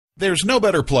There's no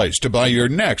better place to buy your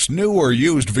next new or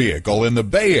used vehicle in the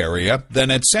Bay Area than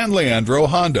at San Leandro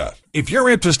Honda. If you're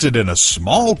interested in a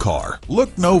small car,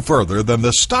 look no further than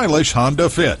the stylish Honda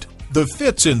Fit. The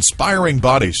Fit's inspiring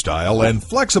body style and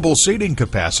flexible seating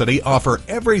capacity offer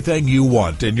everything you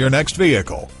want in your next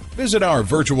vehicle. Visit our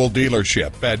virtual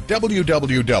dealership at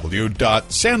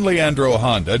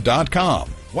www.sanleandrohonda.com.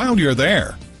 While you're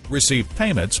there, receive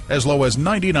payments as low as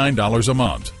 $99 a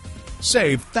month.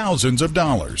 Save thousands of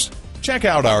dollars. Check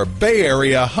out our Bay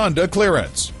Area Honda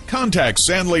clearance. Contact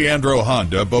San Leandro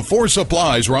Honda before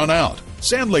supplies run out.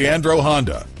 San Leandro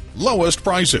Honda. Lowest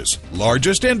prices,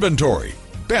 largest inventory,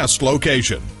 best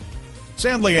location.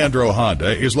 San Leandro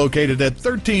Honda is located at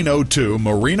 1302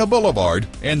 Marina Boulevard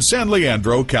in San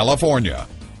Leandro, California.